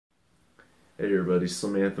Hey everybody,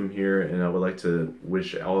 Slim Anthem here, and I would like to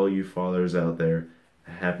wish all you fathers out there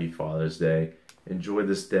a happy Father's Day. Enjoy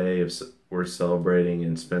this day of we're celebrating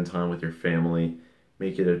and spend time with your family.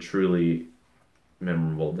 Make it a truly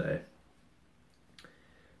memorable day.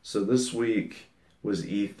 So this week was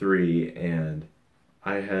E3, and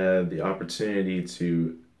I had the opportunity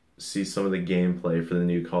to see some of the gameplay for the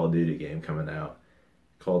new Call of Duty game coming out.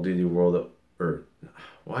 Call of Duty World of, or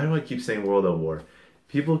why do I keep saying World at War?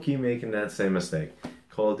 People keep making that same mistake.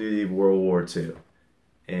 Call of Duty World War II.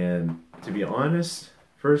 And to be honest,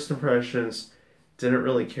 first impressions, didn't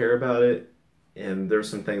really care about it. And there's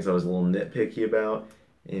some things I was a little nitpicky about.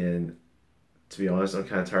 And to be honest, I'm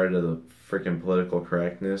kind of tired of the freaking political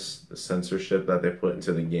correctness, the censorship that they put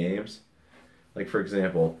into the games. Like, for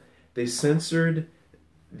example, they censored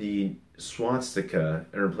the swastika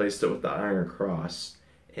and replaced it with the Iron Cross.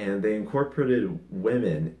 And they incorporated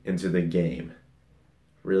women into the game.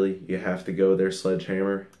 Really? You have to go there,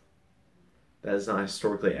 Sledgehammer? That is not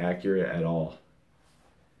historically accurate at all.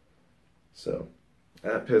 So,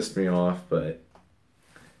 that pissed me off, so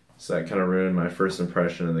that kind of ruined my first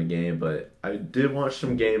impression of the game, but I did watch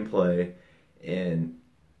some gameplay, and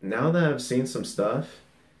now that I've seen some stuff,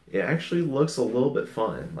 it actually looks a little bit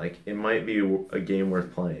fun. Like, it might be a game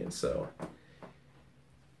worth playing, so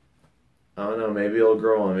I don't know, maybe it'll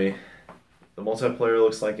grow on me. The multiplayer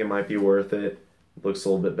looks like it might be worth it. Looks a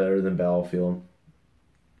little bit better than Battlefield.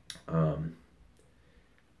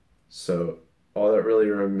 So all that really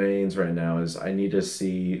remains right now is I need to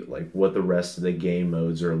see like what the rest of the game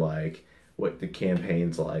modes are like, what the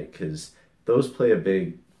campaign's like, because those play a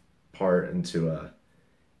big part into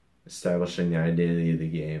establishing the identity of the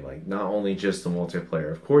game. Like not only just the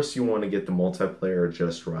multiplayer. Of course you want to get the multiplayer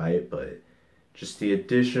just right, but just the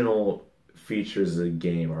additional features of the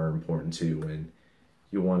game are important too when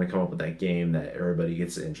you want to come up with that game that everybody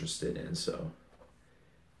gets interested in. So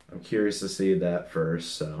I'm curious to see that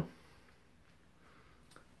first. So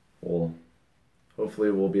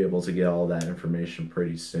hopefully we'll be able to get all that information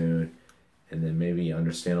pretty soon, and then maybe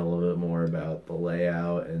understand a little bit more about the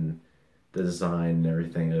layout and the design and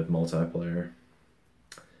everything of multiplayer.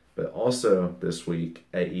 But also this week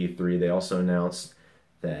at E3, they also announced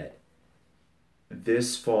that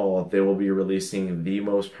this fall they will be releasing the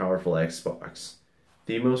most powerful Xbox.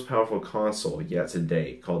 The most powerful console yet to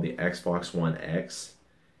date, called the Xbox One X.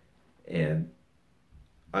 And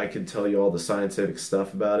I could tell you all the scientific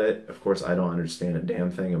stuff about it. Of course, I don't understand a damn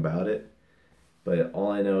thing about it. But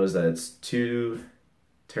all I know is that it's 2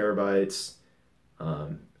 terabytes.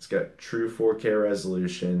 It's got true 4K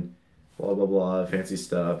resolution. Blah, blah, blah. Fancy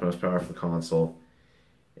stuff. Most powerful console.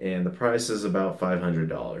 And the price is about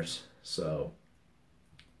 $500. So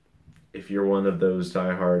if you're one of those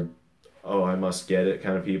diehard oh, I must get it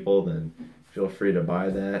kind of people, then feel free to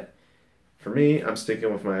buy that. For me, I'm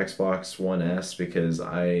sticking with my Xbox One S because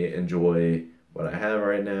I enjoy what I have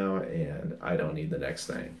right now and I don't need the next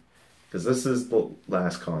thing. Because this is the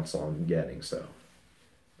last console I'm getting, so.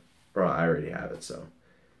 Or I already have it, so.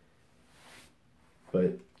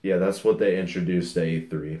 But yeah, that's what they introduced at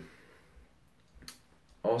E3.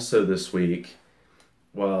 Also this week,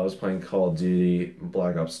 while I was playing Call of Duty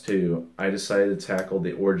Black Ops 2, I decided to tackle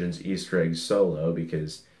the Origins Easter egg solo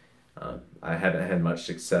because I haven't had much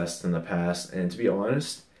success in the past. And to be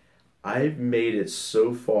honest, I've made it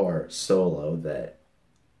so far solo that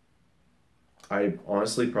I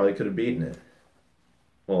honestly probably could have beaten it.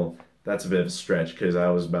 Well, that's a bit of a stretch because I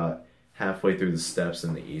was about halfway through the steps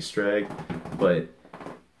in the Easter egg. But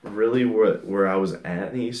really where I was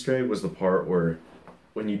at in the Easter egg was the part where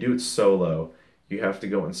when you do it solo, you have to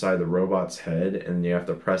go inside the robot's head and you have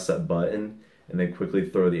to press that button and then quickly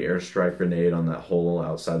throw the airstrike grenade on that hole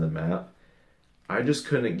outside the map. I just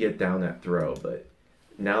couldn't get down that throw, but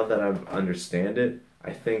now that I understand it,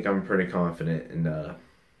 I think I'm pretty confident in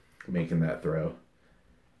making that throw.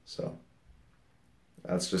 So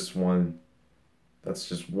that's just one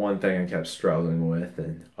thing I kept struggling with,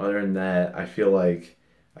 and other than that, I feel like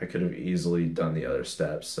I could have easily done the other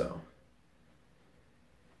steps, so.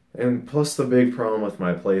 And plus the big problem with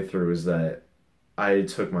my playthrough is that I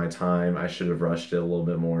took my time. I should have rushed it a little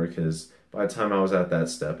bit more because by the time I was at that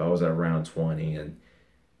step, I was at round 20 and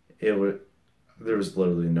there was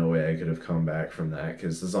literally no way I could have come back from that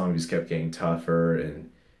because the zombies kept getting tougher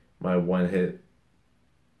and my the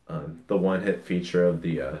one hit feature of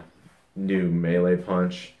the new melee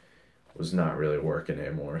punch was not really working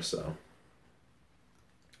anymore, so.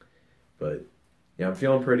 But yeah, I'm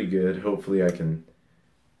feeling pretty good. Hopefully I can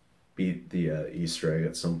beat the Easter egg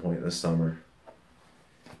at some point this summer.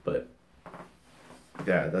 But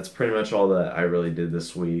yeah, that's pretty much all that I really did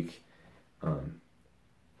this week.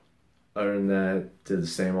 Other than that, did the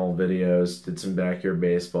same old videos, did some backyard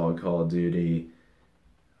baseball, Call of Duty.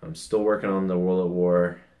 I'm still working on the World at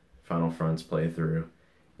War Final Fronts playthrough.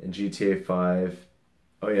 And GTA 5,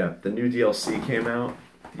 oh yeah, the new DLC came out,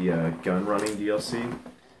 the gun running DLC.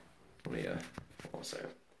 Let me, hold on a second.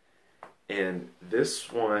 And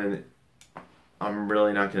this one, I'm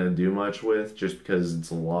really not going to do much with just because it's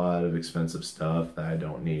a lot of expensive stuff that I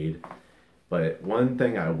don't need. But one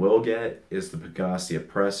thing I will get is the Pegasi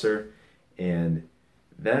Oppressor, and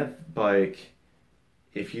that bike,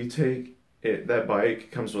 if you take it, that bike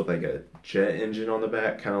comes with like a jet engine on the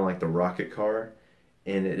back, kind of like the rocket car,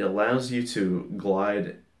 and it allows you to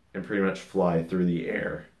glide and pretty much fly through the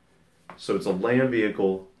air. So it's a land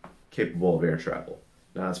vehicle capable of air travel.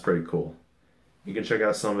 Now that's pretty cool. You can check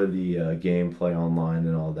out some of the gameplay online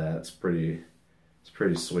and all that. It's pretty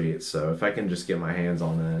sweet. So if I can just get my hands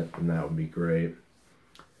on that, then that would be great.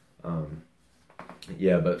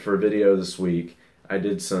 Yeah, but for a video this week, I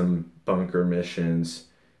did some bunker missions,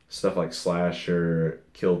 stuff like slasher,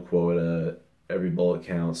 kill quota, every bullet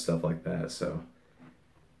count, stuff like that. So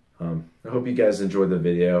I hope you guys enjoyed the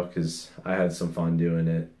video because I had some fun doing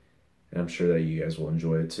it, and I'm sure that you guys will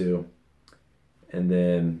enjoy it too. And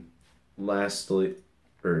then lastly,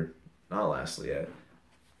 or not lastly yet,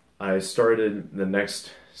 I started the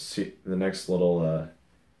next little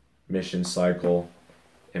mission cycle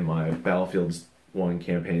in my Battlefield 1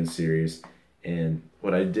 campaign series. And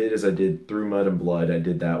what I did is I did Through Mud and Blood. I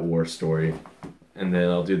did that war story. And then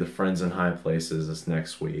I'll do the Friends in High Places this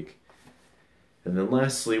next week. And then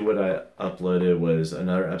lastly, what I uploaded was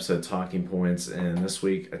another episode of Talking Points. And this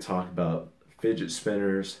week I talked about fidget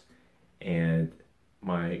spinners and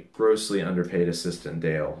my grossly underpaid assistant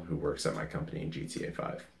Dale, who works at my company in GTA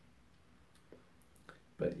 5.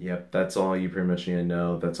 But yep, that's all you pretty much need to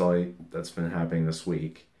know. That's been happening this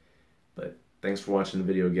week. But thanks for watching the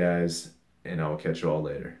video, guys, and I'll catch you all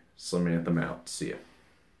later. Slim Anthem out. See ya.